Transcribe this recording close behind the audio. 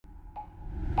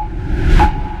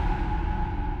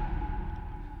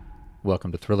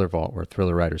welcome to Thriller Vault, where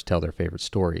thriller writers tell their favorite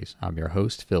stories. I'm your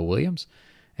host, Phil Williams,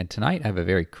 and tonight I have a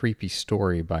very creepy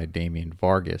story by Damien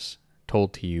Vargas,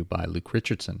 told to you by Luke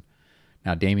Richardson.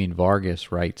 Now, Damien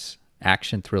Vargas writes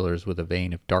action thrillers with a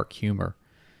vein of dark humor.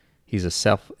 He's a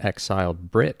self-exiled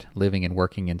Brit living and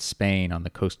working in Spain on the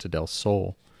Costa del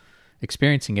Sol.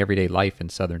 Experiencing everyday life in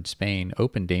southern Spain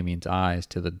opened Damien's eyes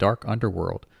to the dark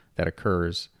underworld that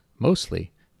occurs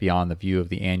mostly beyond the view of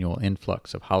the annual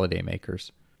influx of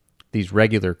holidaymakers. These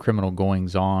regular criminal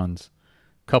goings-ons,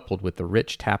 coupled with the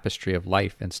rich tapestry of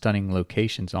life and stunning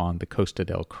locations on the Costa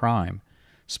del Crime,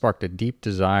 sparked a deep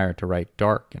desire to write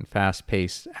dark and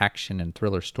fast-paced action and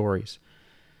thriller stories.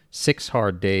 6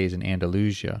 Hard Days in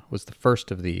Andalusia was the first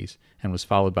of these and was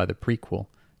followed by the prequel,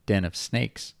 Den of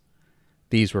Snakes.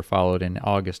 These were followed in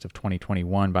August of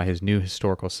 2021 by his new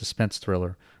historical suspense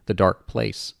thriller, The Dark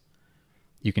Place.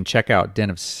 You can check out Den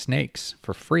of Snakes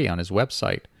for free on his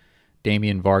website,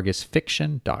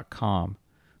 DamienVargasFiction.com.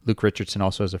 Luke Richardson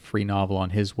also has a free novel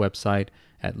on his website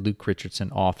at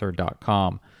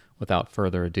LukeRichardsonAuthor.com. Without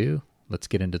further ado, let's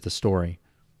get into the story.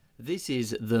 This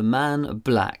is The Man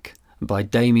Black by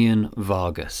Damien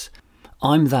Vargas.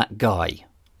 I'm that guy,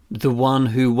 the one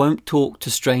who won't talk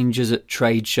to strangers at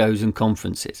trade shows and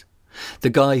conferences, the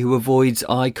guy who avoids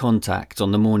eye contact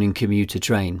on the morning commuter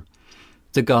train,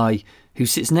 the guy who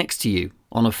sits next to you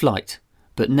on a flight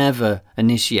but never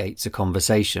initiates a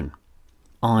conversation.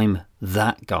 I'm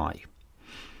that guy.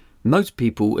 Most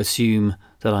people assume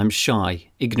that I'm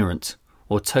shy, ignorant,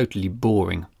 or totally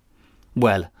boring.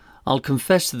 Well, I'll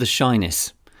confess to the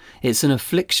shyness. It's an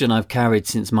affliction I've carried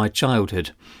since my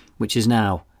childhood, which is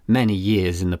now many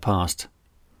years in the past.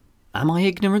 Am I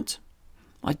ignorant?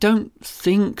 I don't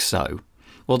think so,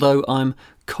 although I'm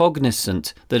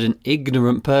cognizant that an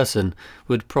ignorant person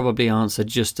would probably answer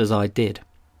just as I did.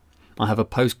 I have a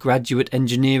postgraduate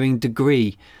engineering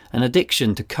degree, an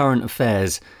addiction to current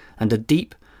affairs, and a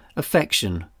deep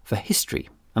affection for history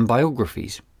and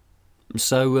biographies.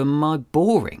 So am I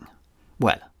boring?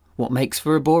 Well, what makes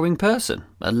for a boring person?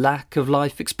 A lack of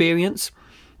life experience?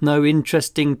 No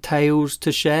interesting tales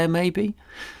to share, maybe?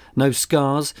 No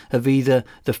scars of either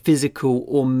the physical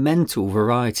or mental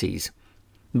varieties?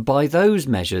 By those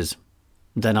measures,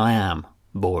 then I am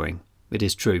boring, it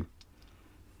is true.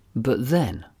 But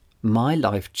then my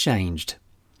life changed,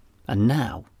 and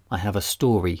now I have a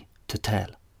story to tell.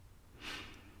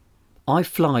 I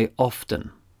fly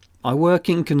often. I work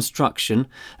in construction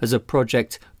as a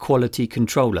project quality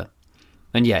controller.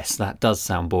 And yes, that does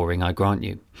sound boring, I grant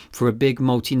you, for a big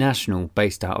multinational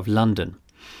based out of London.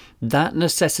 That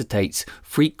necessitates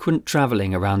frequent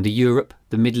travelling around Europe,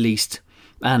 the Middle East,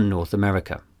 and North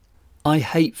America. I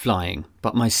hate flying,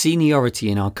 but my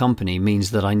seniority in our company means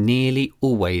that I nearly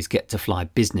always get to fly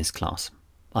business class.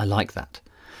 I like that.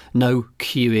 No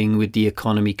queuing with the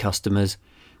economy customers.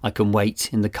 I can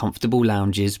wait in the comfortable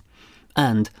lounges,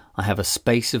 and I have a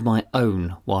space of my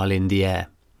own while in the air.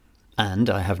 And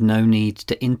I have no need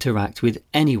to interact with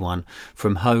anyone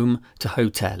from home to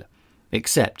hotel,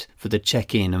 except for the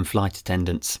check-in and flight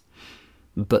attendants.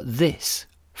 But this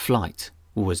flight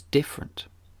was different.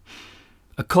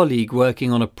 A colleague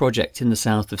working on a project in the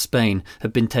south of Spain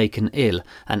had been taken ill,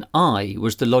 and I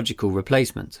was the logical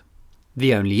replacement.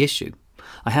 The only issue,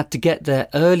 I had to get there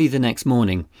early the next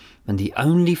morning, and the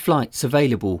only flights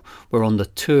available were on the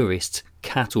tourist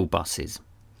cattle buses.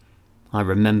 I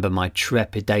remember my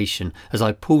trepidation as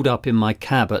I pulled up in my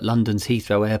cab at London's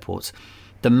Heathrow Airport.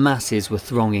 The masses were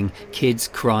thronging, kids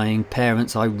crying,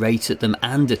 parents irate at them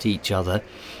and at each other.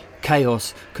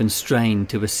 Chaos constrained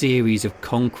to a series of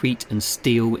concrete and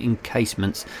steel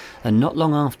encasements, and not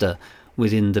long after,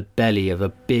 within the belly of a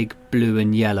big blue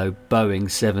and yellow Boeing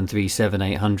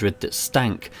 737-800 that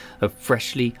stank of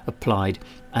freshly applied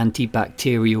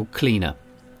antibacterial cleaner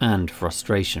and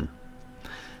frustration.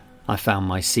 I found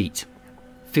my seat,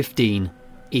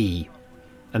 15E,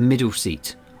 a middle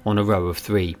seat on a row of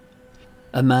 3.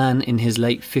 A man in his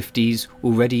late 50s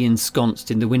already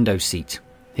ensconced in the window seat,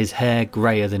 his hair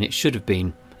greyer than it should have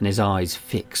been and his eyes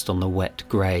fixed on the wet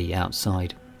grey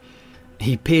outside.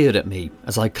 He peered at me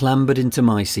as I clambered into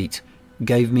my seat,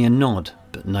 gave me a nod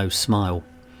but no smile,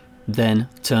 then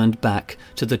turned back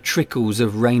to the trickles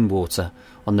of rainwater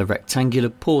on the rectangular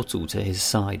portal to his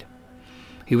side.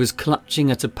 He was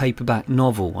clutching at a paperback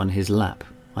novel on his lap,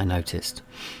 I noticed.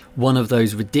 One of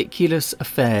those ridiculous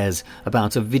affairs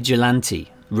about a vigilante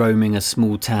roaming a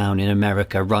small town in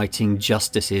America, writing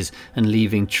justices and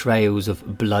leaving trails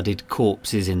of blooded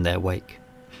corpses in their wake.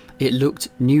 It looked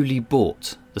newly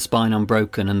bought, the spine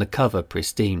unbroken and the cover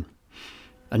pristine.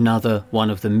 Another one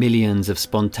of the millions of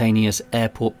spontaneous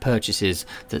airport purchases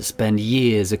that spend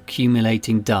years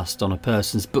accumulating dust on a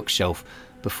person's bookshelf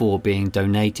before being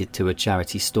donated to a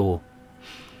charity store.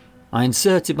 I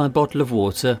inserted my bottle of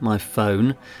water, my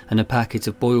phone, and a packet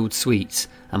of boiled sweets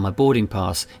and my boarding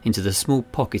pass into the small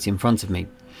pocket in front of me,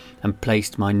 and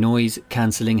placed my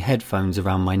noise-cancelling headphones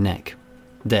around my neck.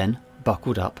 Then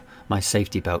buckled up my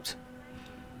safety belt.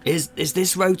 Is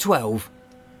this row 12?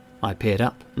 I peered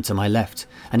up and to my left,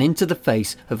 and into the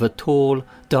face of a tall,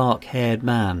 dark-haired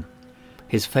man.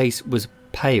 His face was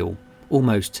pale,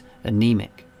 almost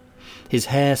anemic. His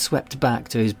hair swept back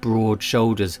to his broad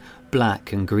shoulders,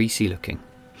 black and greasy-looking.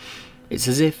 It's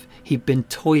as if he'd been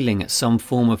toiling at some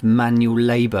form of manual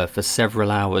labour for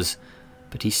several hours,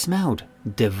 but he smelled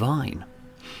divine.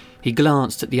 He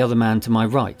glanced at the other man to my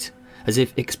right, as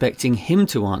if expecting him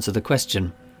to answer the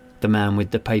question. The man with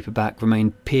the paperback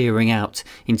remained peering out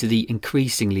into the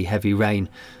increasingly heavy rain.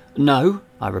 "No,"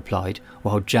 I replied,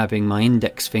 while jabbing my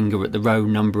index finger at the row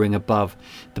numbering above,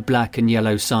 the black and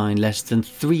yellow sign less than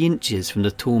 3 inches from the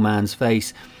tall man's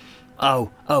face. Oh,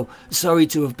 sorry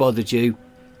to have bothered you,"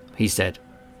 he said,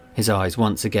 his eyes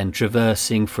once again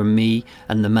traversing from me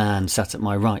and the man sat at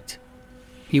my right.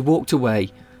 He walked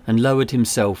away and lowered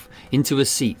himself into a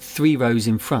seat 3 rows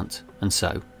in front, and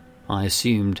so, I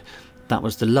assumed, that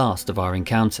was the last of our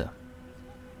encounter.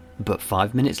 But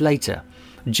 5 minutes later,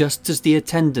 just as the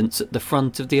attendants at the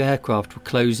front of the aircraft were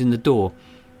closing the door,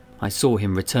 I saw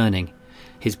him returning,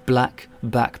 his black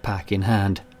backpack in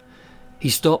hand. He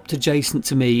stopped adjacent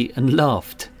to me and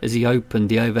laughed as he opened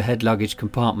the overhead luggage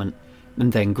compartment,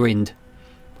 and then grinned.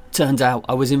 "Turns out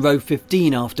I was in row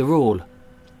 15 after all."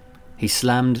 He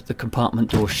slammed the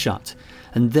compartment door shut,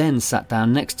 and then sat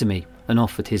down next to me and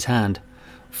offered his hand.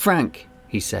 "Frank,"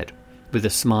 he said, with a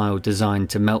smile designed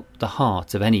to melt the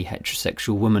heart of any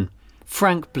heterosexual woman.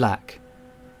 "Frank Black,"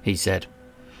 he said.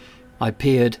 I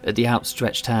peered at the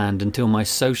outstretched hand until my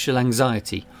social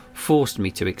anxiety forced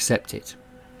me to accept it.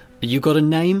 "You got a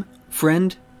name,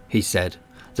 friend?" he said,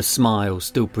 the smile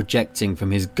still projecting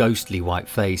from his ghostly white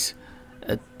face.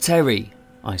 "Terry,"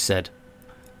 I said.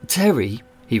 "Terry?"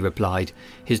 he replied,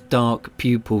 his dark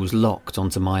pupils locked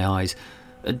onto my eyes.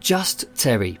 "Just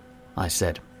Terry," I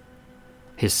said.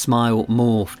 His smile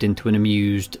morphed into an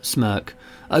amused smirk.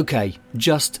 "Okay,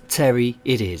 just Terry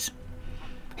it is."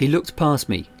 He looked past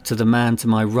me to the man to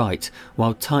my right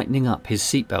while tightening up his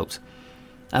seatbelt.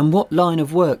 "And what line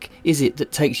of work is it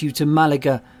that takes you to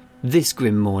Malaga this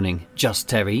grim morning, just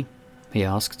Terry?" he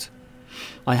asked.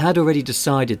 I had already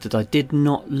decided that I did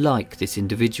not like this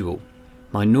individual.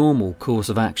 My normal course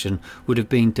of action would have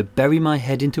been to bury my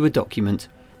head into a document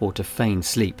or to feign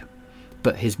sleep.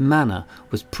 But his manner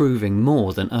was proving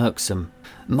more than irksome.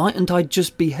 "Mightn't I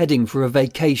just be heading for a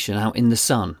vacation out in the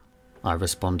sun?" I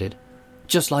responded.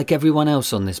 "Just like everyone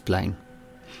else on this plane."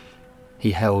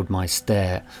 He held my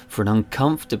stare for an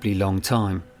uncomfortably long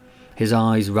time, his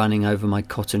eyes running over my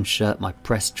cotton shirt, my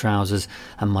pressed trousers,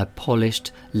 and my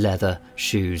polished leather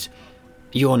shoes.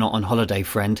 "You're not on holiday,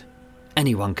 friend.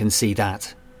 Anyone can see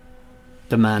that."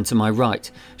 The man to my right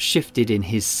shifted in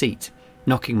his seat,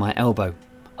 knocking my elbow.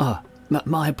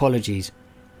 My apologies,"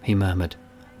 he murmured,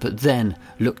 but then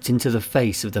looked into the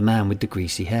face of the man with the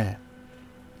greasy hair.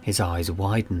 His eyes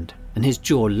widened and his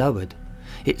jaw lowered.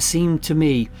 It seemed to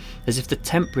me as if the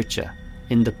temperature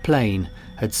in the plane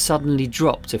had suddenly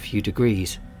dropped a few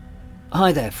degrees.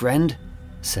 "Hi there, friend,"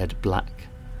 said Black.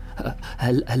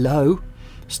 Hello,"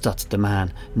 stuttered the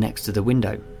man next to the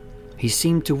window. He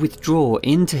seemed to withdraw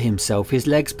into himself, his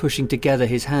legs pushing together,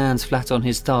 his hands flat on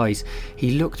his thighs.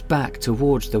 He looked back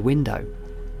towards the window.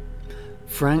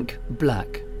 Frank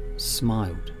Black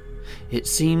smiled. It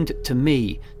seemed to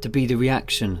me to be the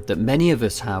reaction that many of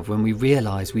us have when we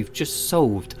realise we've just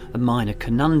solved a minor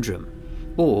conundrum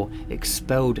or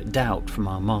expelled doubt from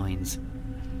our minds.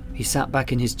 He sat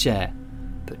back in his chair,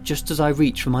 but just as I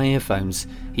reached for my earphones,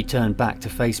 he turned back to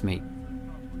face me.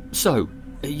 "So,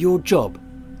 your job,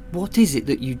 what is it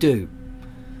that you do?"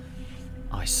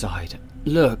 I sighed.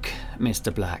 "Look,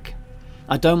 Mr. Black,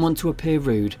 I don't want to appear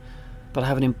rude, but I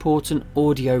have an important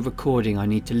audio recording I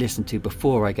need to listen to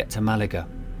before I get to Malaga."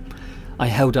 I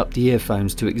held up the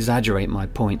earphones to exaggerate my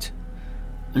point.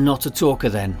 "Not a talker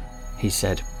then," he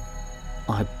said.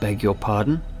 "I beg your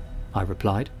pardon?" I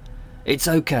replied. "It's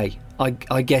okay,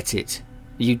 I get it.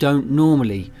 You don't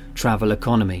normally travel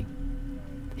economy."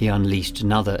 He unleashed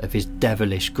another of his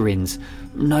devilish grins.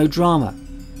 "No drama."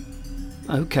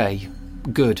 "Okay,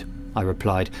 good," I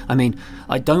replied.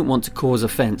 I don't want to cause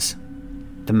offence."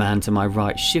 The man to my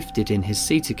right shifted in his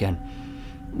seat again.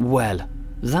 "Well,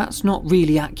 that's not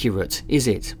really accurate, is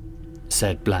it?"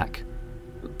 said Black.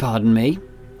 "Pardon me?"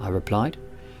 I replied.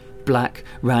 Black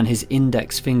ran his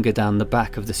index finger down the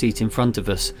back of the seat in front of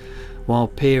us, while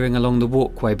peering along the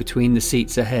walkway between the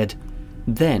seats ahead.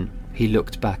 Then he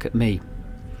looked back at me.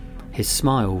 His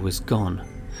smile was gone.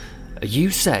 You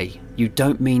say you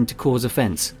don't mean to cause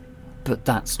offence, but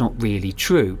that's not really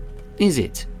true, is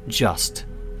it, just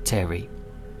Terry?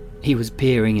 He was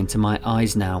peering into my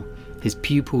eyes now, his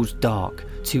pupils dark,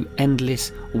 two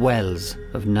endless wells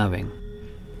of knowing.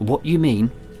 What you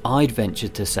mean, I'd venture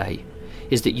to say,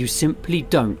 is that you simply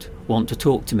don't want to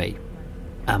talk to me.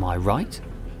 Am I right?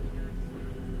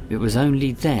 It was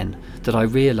only then that I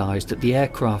realised that the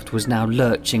aircraft was now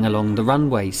lurching along the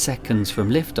runway seconds from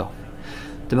liftoff.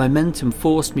 The momentum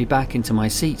forced me back into my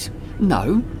seat.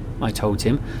 No, I told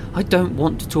him, I don't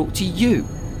want to talk to you.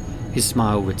 His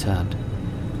smile returned.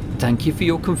 Thank you for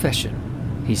your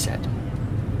confession, he said.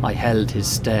 I held his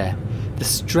stare, the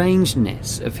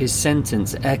strangeness of his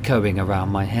sentence echoing around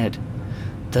my head.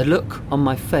 The look on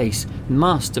my face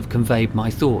must have conveyed my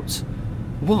thoughts.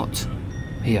 What?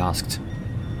 He asked.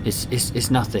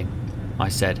 It's nothing, I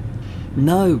said.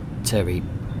 No, Terry,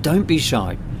 don't be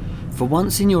shy. For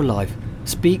once in your life,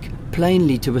 speak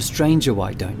plainly to a stranger,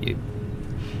 why don't you?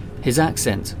 His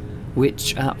accent,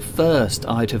 which at first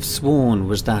I'd have sworn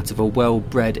was that of a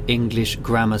well-bred English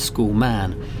grammar school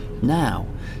man, now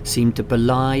seemed to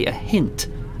belie a hint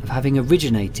of having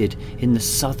originated in the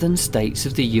southern states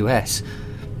of the US.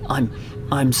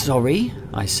 I'm sorry,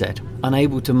 I said,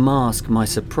 unable to mask my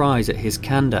surprise at his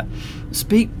candour.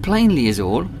 Speak plainly is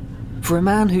all. For a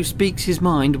man who speaks his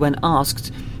mind when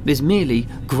asked is merely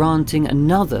granting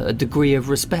another a degree of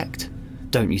respect,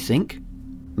 don't you think?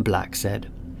 Black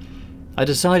said. I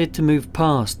decided to move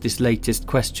past this latest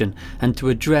question and to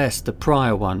address the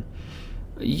prior one.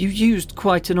 You used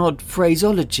quite an odd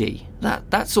phraseology.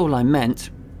 That's all I meant.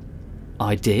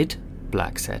 I did,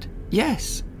 Black said.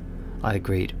 Yes, I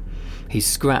agreed. He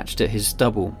scratched at his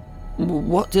stubble.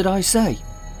 What did I say?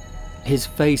 His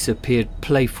face appeared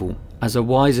playful as a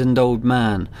wizened old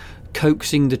man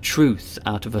coaxing the truth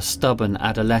out of a stubborn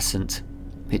adolescent.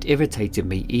 It irritated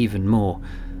me even more.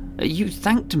 You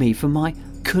thanked me for my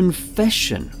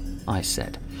confession, I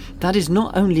said. That is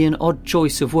not only an odd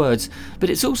choice of words, but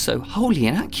it's also wholly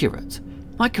inaccurate.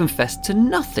 I confessed to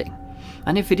nothing.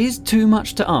 And if it is too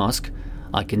much to ask,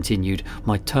 I continued,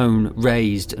 my tone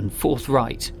raised and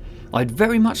forthright, I'd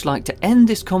very much like to end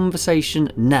this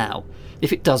conversation now.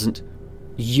 If it doesn't,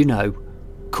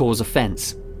 cause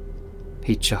offence.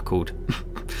 He chuckled.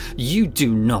 You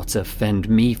do not offend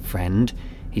me, friend,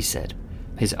 he said,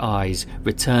 his eyes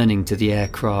returning to the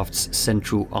aircraft's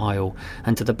central aisle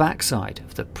and to the backside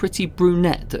of the pretty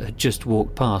brunette that had just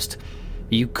walked past.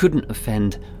 You couldn't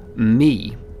offend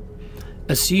me.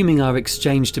 Assuming our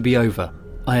exchange to be over,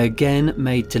 I again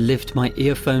made to lift my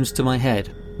earphones to my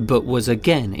head, but was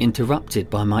again interrupted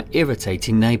by my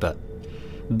irritating neighbour.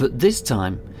 But this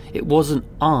time, it wasn't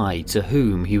I to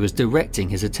whom he was directing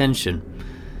his attention.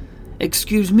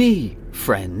 Excuse me,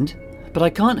 friend, but I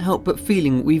can't help but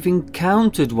feeling we've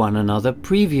encountered one another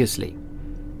previously,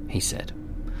 he said.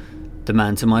 The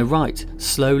man to my right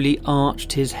slowly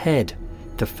arched his head,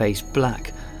 the face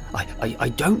black. I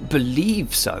don't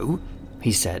believe so,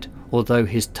 he said, although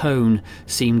his tone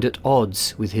seemed at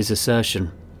odds with his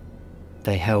assertion.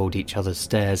 They held each other's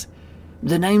stares.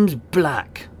 The name's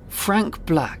Black, Frank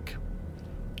Black.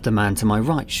 The man to my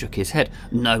right shook his head.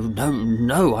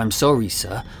 No, I'm sorry,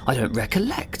 sir. I don't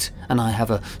recollect, and I have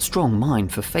a strong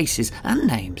mind for faces and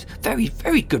names. Very,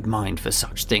 very good mind for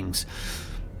such things.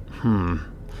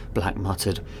 Black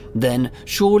muttered. Then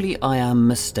surely I am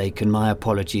mistaken. My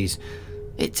apologies.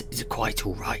 It's quite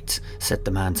all right, said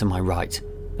the man to my right,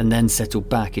 and then settled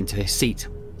back into his seat.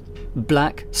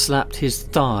 Black slapped his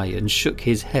thigh and shook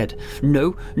his head.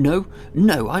 No,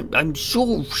 I'm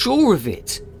sure of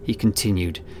it, he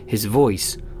continued, his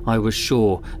voice, I was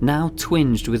sure, now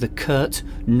twinged with a curt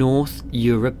North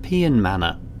European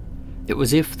manner. It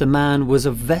was if the man was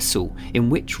a vessel in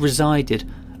which resided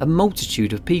a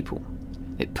multitude of people.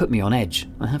 It put me on edge,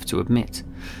 I have to admit.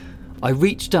 I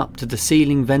reached up to the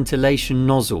ceiling ventilation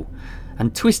nozzle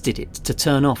and twisted it to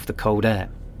turn off the cold air.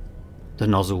 The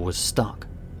nozzle was stuck.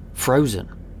 Frozen.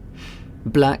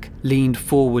 Black leaned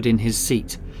forward in his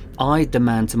seat, eyed the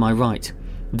man to my right,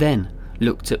 then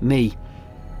looked at me.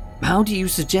 How do you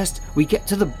suggest we get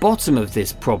to the bottom of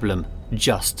this problem,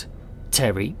 just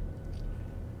Terry?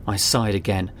 I sighed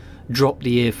again, dropped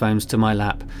the earphones to my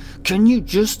lap. Can you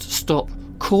just stop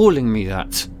calling me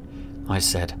that? I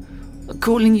said.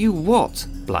 Calling you what?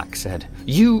 Black said.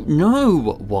 You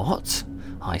know what?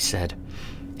 I said.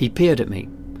 He peered at me,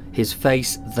 his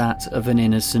face that of an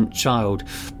innocent child.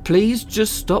 Please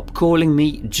just stop calling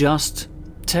me just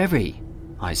Terry,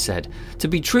 I said. To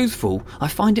be truthful, I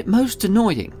find it most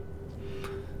annoying.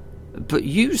 But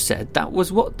you said that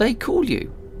was what they call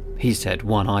you, he said,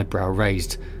 one eyebrow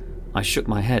raised. I shook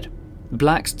my head.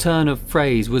 Black's turn of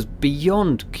phrase was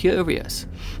beyond curious,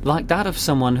 like that of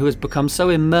someone who has become so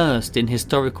immersed in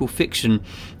historical fiction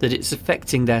that it's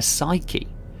affecting their psyche.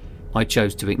 I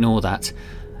chose to ignore that.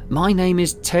 My name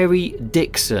is Terry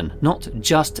Dixon, not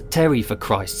just Terry, for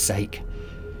Christ's sake.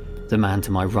 The man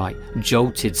to my right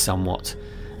jolted somewhat,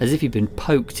 as if he'd been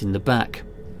poked in the back.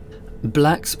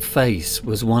 Black's face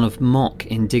was one of mock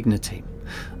indignity.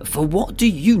 For what do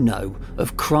you know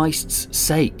of Christ's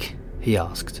sake? He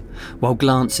asked, while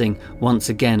glancing once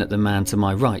again at the man to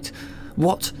my right.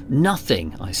 What?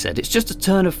 Nothing, I said. It's just a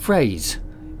turn of phrase.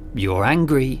 You're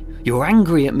angry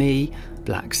at me,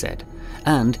 Black said,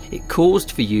 and it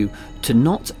caused for you to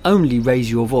not only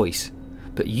raise your voice,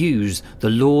 but use the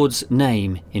Lord's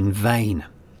name in vain.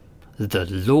 The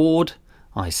Lord?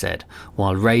 I said,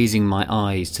 while raising my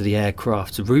eyes to the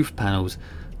aircraft's roof panels.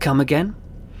 Come again?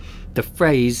 The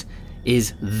phrase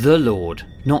is the Lord,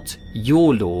 not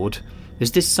your Lord.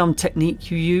 Is this some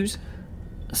technique you use?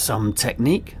 Some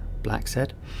technique, Black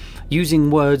said.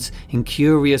 Using words in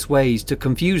curious ways to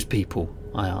confuse people,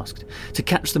 I asked, to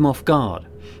catch them off guard.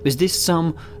 Is this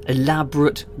some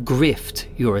elaborate grift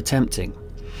you're attempting?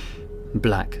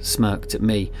 Black smirked at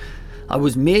me. I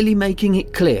was merely making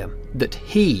it clear that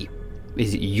he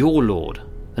is your Lord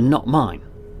and not mine.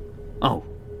 Oh,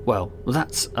 well,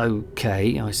 that's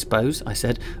okay, I suppose, I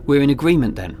said. We're in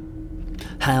agreement then.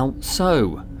 How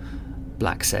so?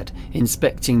 Black said,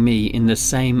 inspecting me in the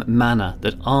same manner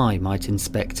that I might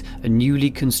inspect a newly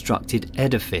constructed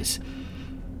edifice.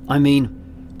 I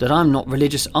mean that I'm not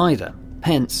religious either,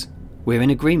 hence we're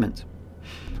in agreement.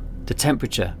 The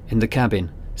temperature in the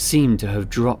cabin seemed to have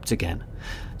dropped again.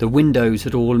 The windows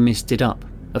had all misted up,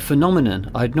 a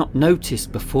phenomenon I had not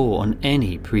noticed before on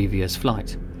any previous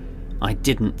flight. I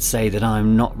didn't say that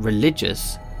I'm not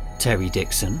religious, Terry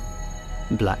Dixon,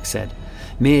 Black said,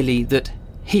 merely that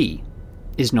he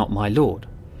is not my Lord.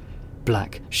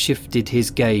 Black shifted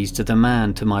his gaze to the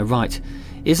man to my right.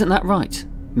 Isn't that right,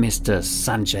 Mr.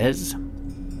 Sanchez?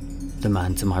 The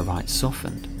man to my right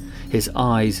softened. His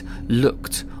eyes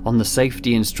looked on the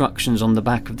safety instructions on the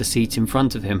back of the seat in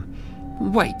front of him.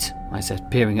 Wait, I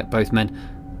said, peering at both men.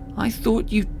 I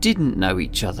thought you didn't know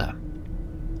each other.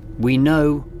 We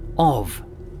know of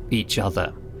each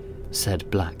other, said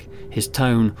Black, his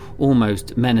tone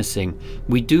almost menacing.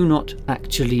 We do not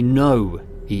actually know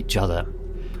each other.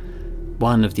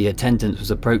 One of the attendants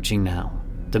was approaching now.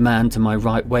 The man to my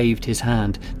right waved his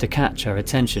hand to catch her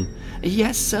attention.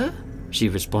 Yes, sir, she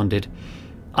responded.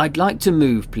 I'd like to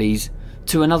move, please,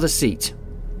 to another seat.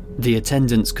 The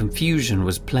attendant's confusion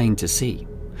was plain to see.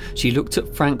 She looked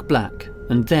at Frank Black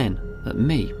and then at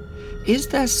me. Is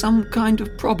there some kind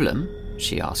of problem?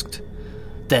 She asked.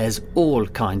 There's all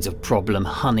kinds of problem,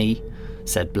 honey,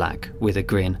 said Black with a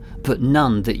grin, but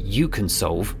none that you can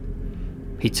solve.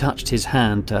 He touched his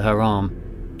hand to her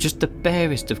arm, just the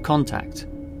barest of contact,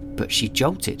 but she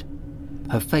jolted.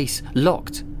 Her face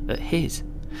locked at his.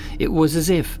 It was as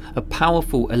if a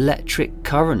powerful electric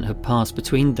current had passed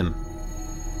between them.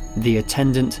 The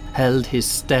attendant held his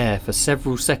stare for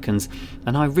several seconds,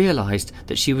 and I realised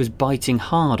that she was biting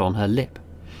hard on her lip.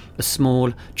 A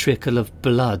small trickle of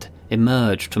blood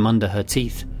emerged from under her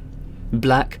teeth.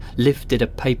 Black lifted a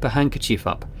paper handkerchief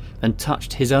up and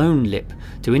touched his own lip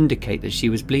to indicate that she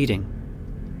was bleeding.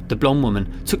 The blonde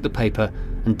woman took the paper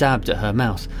and dabbed at her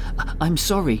mouth. I'm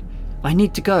sorry, I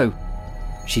need to go.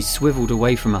 She swiveled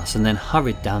away from us and then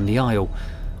hurried down the aisle.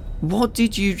 What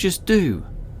did you just do?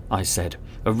 I said,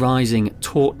 a rising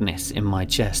tautness in my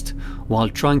chest, while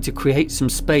trying to create some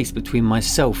space between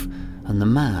myself and the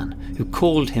man who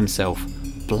called himself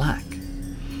Black.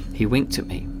 He winked at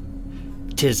me.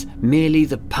 "'Tis merely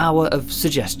the power of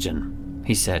suggestion,"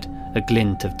 he said, a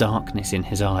glint of darkness in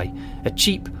his eye. "A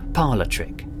cheap parlour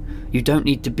trick. You don't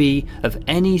need to be of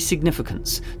any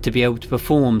significance to be able to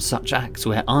perform such acts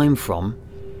where I'm from,"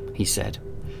 he said.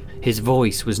 His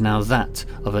voice was now that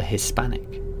of a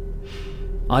Hispanic.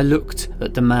 I looked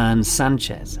at the man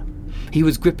Sanchez. He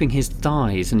was gripping his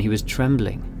thighs and he was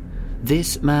trembling.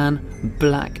 This man,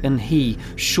 Black, and he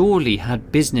surely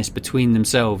had business between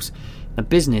themselves, a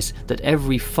business that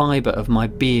every fibre of my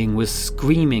being was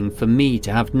screaming for me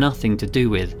to have nothing to do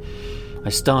with. I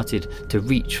started to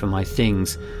reach for my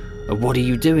things. "What are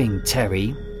you doing,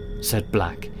 Terry?" said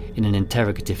Black in an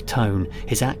interrogative tone,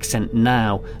 his accent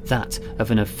now that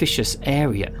of an officious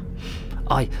Aryan.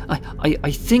 I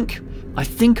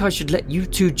think I should let you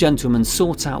two gentlemen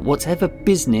sort out whatever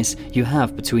business you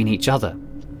have between each other."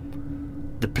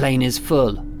 "The plane is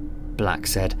full," Black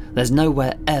said. "There's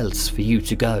nowhere else for you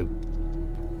to go."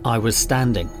 I was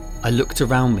standing. I looked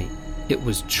around me. It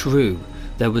was true.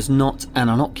 There was not an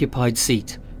unoccupied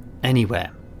seat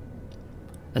anywhere.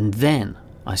 And then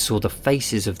I saw the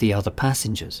faces of the other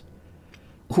passengers.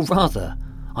 Or rather,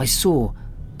 I saw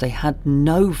they had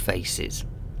no faces.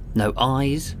 No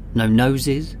eyes, no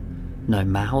noses, no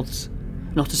mouths,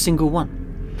 not a single one.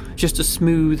 Just a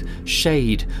smooth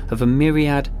shade of a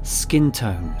myriad skin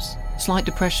tones, slight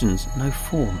depressions, no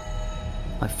form.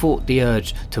 I fought the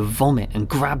urge to vomit and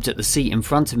grabbed at the seat in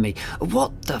front of me.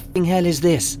 "What the f***ing hell is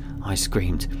this?" I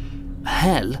screamed.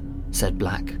 "Hell?" said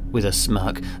Black with a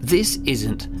smirk. "This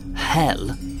isn't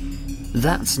hell.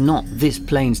 That's not this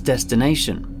plane's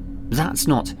destination. That's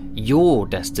not your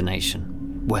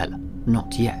destination. Well,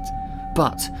 not yet.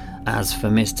 But as for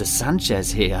Mr.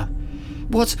 Sanchez here..."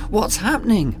 What's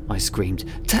happening?" I screamed.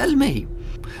 "Tell me."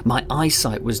 My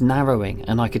eyesight was narrowing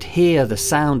and I could hear the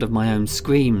sound of my own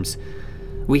screams.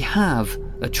 "We have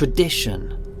a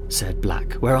tradition," said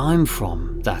Black, "where I'm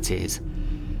from, that is."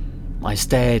 I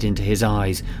stared into his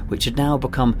eyes, which had now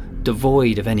become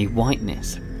devoid of any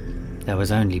whiteness. There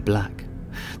was only black.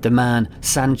 The man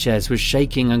Sanchez was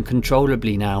shaking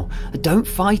uncontrollably now. "Don't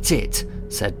fight it,"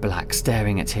 said Black,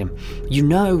 staring at him. "You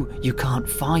know you can't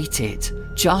fight it.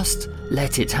 Just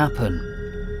let it happen."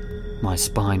 My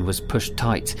spine was pushed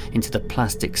tight into the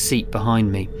plastic seat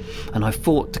behind me, and I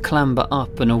fought to clamber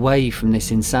up and away from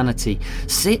this insanity.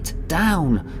 "Sit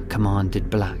down," commanded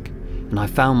Black, and I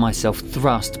found myself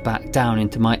thrust back down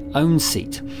into my own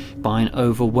seat by an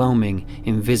overwhelming,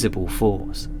 invisible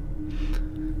force.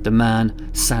 The man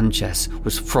Sanchez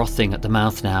was frothing at the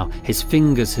mouth now. His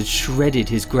fingers had shredded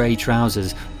his grey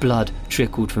trousers. Blood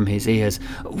trickled from his ears.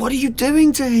 "What are you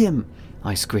doing to him?"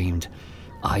 I screamed.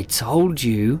 "I told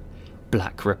you,"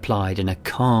 Black replied in a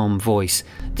calm voice,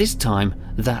 this time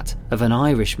that of an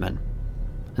Irishman,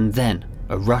 and then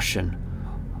a Russian.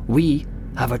 "We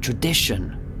have a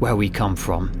tradition where we come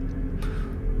from."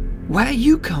 "Where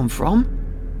you come from?"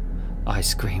 I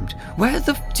screamed. "Where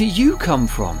the f*** do you come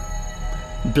from?"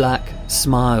 Black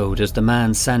smiled as the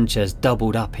man Sanchez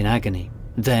doubled up in agony,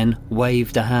 then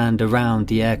waved a hand around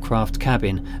the aircraft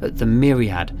cabin at the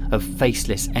myriad of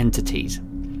faceless entities.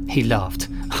 He laughed.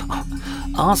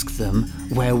 "Ask them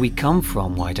where we come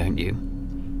from, why don't you?"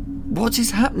 "What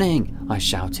is happening?" I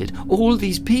shouted. "All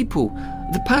these people,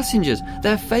 the passengers,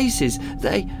 their faces,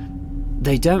 they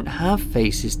don't have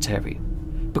faces, Terry,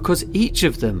 because each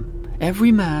of them,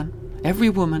 every man, every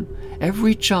woman,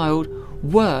 every child,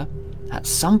 were, at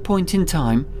some point in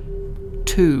time,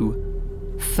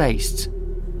 two-faced.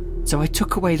 So I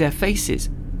took away their faces,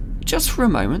 just for a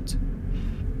moment."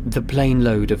 The plane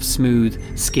load of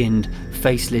smooth-skinned,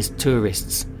 faceless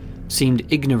tourists seemed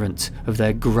ignorant of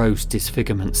their gross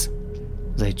disfigurements.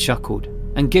 They chuckled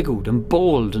and giggled and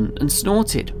bawled and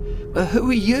snorted. "Who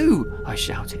are you?" I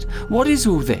shouted. "What is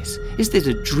all this? Is this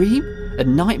a dream? A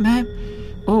nightmare?"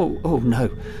 Oh no,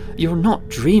 you're not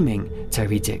dreaming,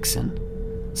 Terry Dixon,"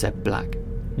 said Black.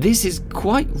 "This is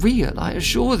quite real, I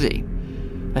assure thee.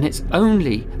 And it's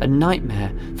only a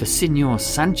nightmare for Senor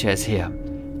Sanchez here."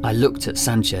 I looked at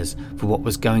Sanchez for what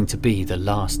was going to be the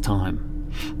last time.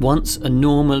 Once a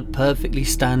normal, perfectly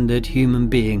standard human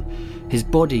being, his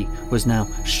body was now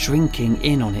shrinking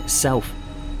in on itself.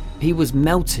 He was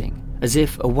melting as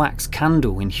if a wax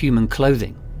candle in human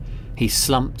clothing. He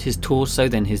slumped his torso,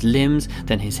 then his limbs,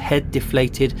 then his head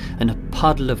deflated, and a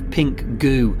puddle of pink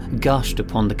goo gushed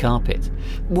upon the carpet.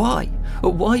 Why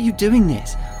are you doing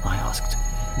this?" I asked.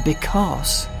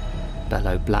 "Because,"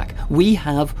 bellowed Black, "we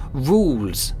have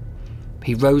rules."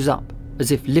 He rose up as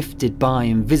if lifted by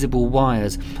invisible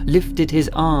wires, lifted his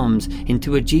arms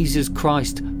into a Jesus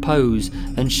Christ pose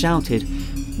and shouted,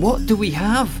 "What do we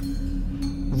have?"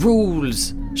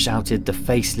 "Rules," shouted the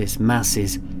faceless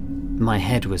masses. My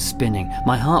head was spinning.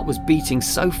 My heart was beating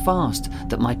so fast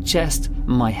that my chest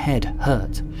and my head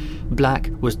hurt.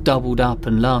 Black was doubled up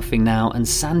and laughing now, and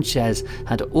Sanchez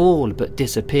had all but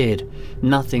disappeared.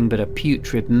 Nothing but a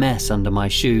putrid mess under my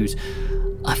shoes.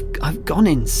 I've gone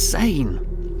insane,"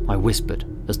 I whispered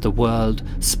as the world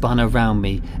spun around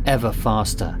me ever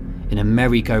faster in a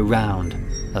merry-go-round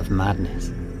of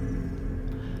madness.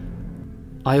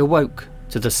 I awoke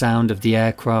to the sound of the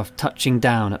aircraft touching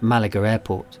down at Malaga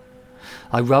Airport.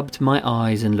 I rubbed my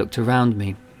eyes and looked around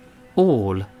me.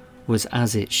 All was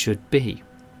as it should be.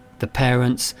 The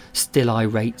parents still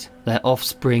irate, their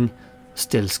offspring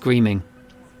still screaming,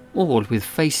 all with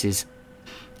faces.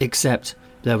 Except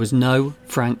there was no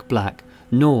Frank Black,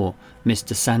 nor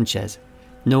Mr. Sanchez,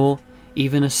 nor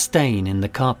even a stain in the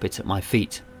carpet at my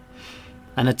feet.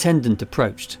 An attendant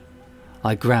approached.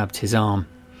 I grabbed his arm.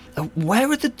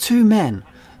 "Where are the two men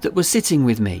that were sitting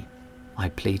with me?" I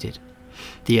pleaded.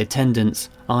 The attendant's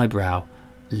eyebrow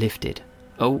lifted.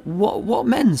 What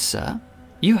men, sir?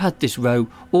 You had this row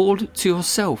all to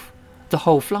yourself, the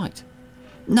whole flight."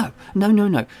 No,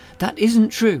 that isn't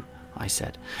true," I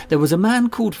said. "There was a man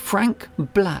called Frank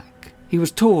Black. He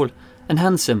was tall and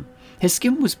handsome. His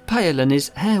skin was pale and his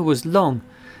hair was long.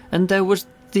 And there was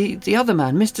the other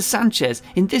man, Mr. Sanchez,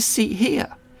 in this seat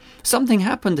here. Something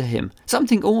happened to him,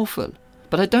 something awful,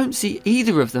 but I don't see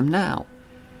either of them now."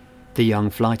 The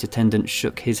young flight attendant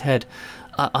shook his head.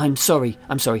 I'm sorry.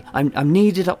 I'm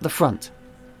needed up the front."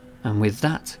 And with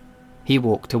that, he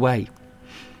walked away.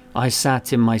 I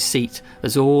sat in my seat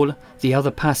as all the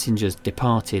other passengers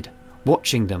departed,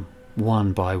 watching them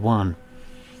one by one.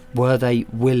 Were they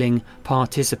willing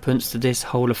participants to this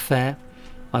whole affair?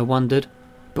 I wondered.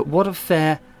 But what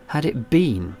affair had it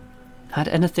been? Had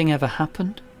anything ever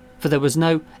happened? For there was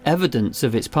no evidence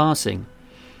of its passing.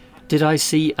 Did I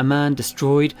see a man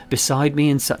destroyed beside me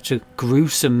in such a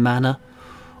gruesome manner?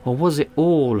 Or was it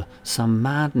all some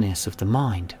madness of the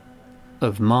mind?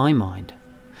 Of my mind?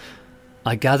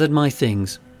 I gathered my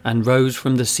things and rose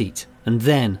from the seat, and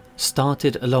then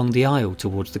started along the aisle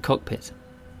towards the cockpit.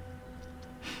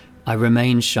 I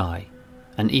remained shy,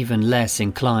 and even less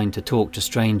inclined to talk to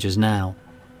strangers now.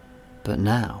 But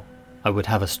now I would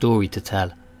have a story to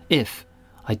tell, if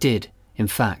I did, in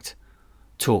fact,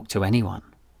 talk to anyone.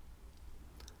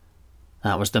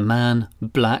 That was The Man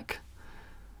Black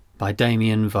by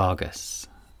Damien Vargas.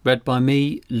 Read by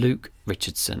me, Luke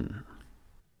Richardson.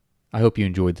 I hope you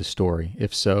enjoyed the story.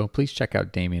 If so, please check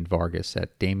out Damien Vargas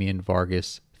at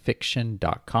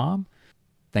DamienVargasFiction.com.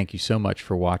 Thank you so much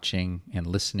for watching and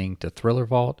listening to Thriller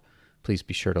Vault. Please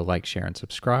be sure to like, share, and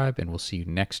subscribe, and we'll see you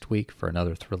next week for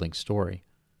another thrilling story.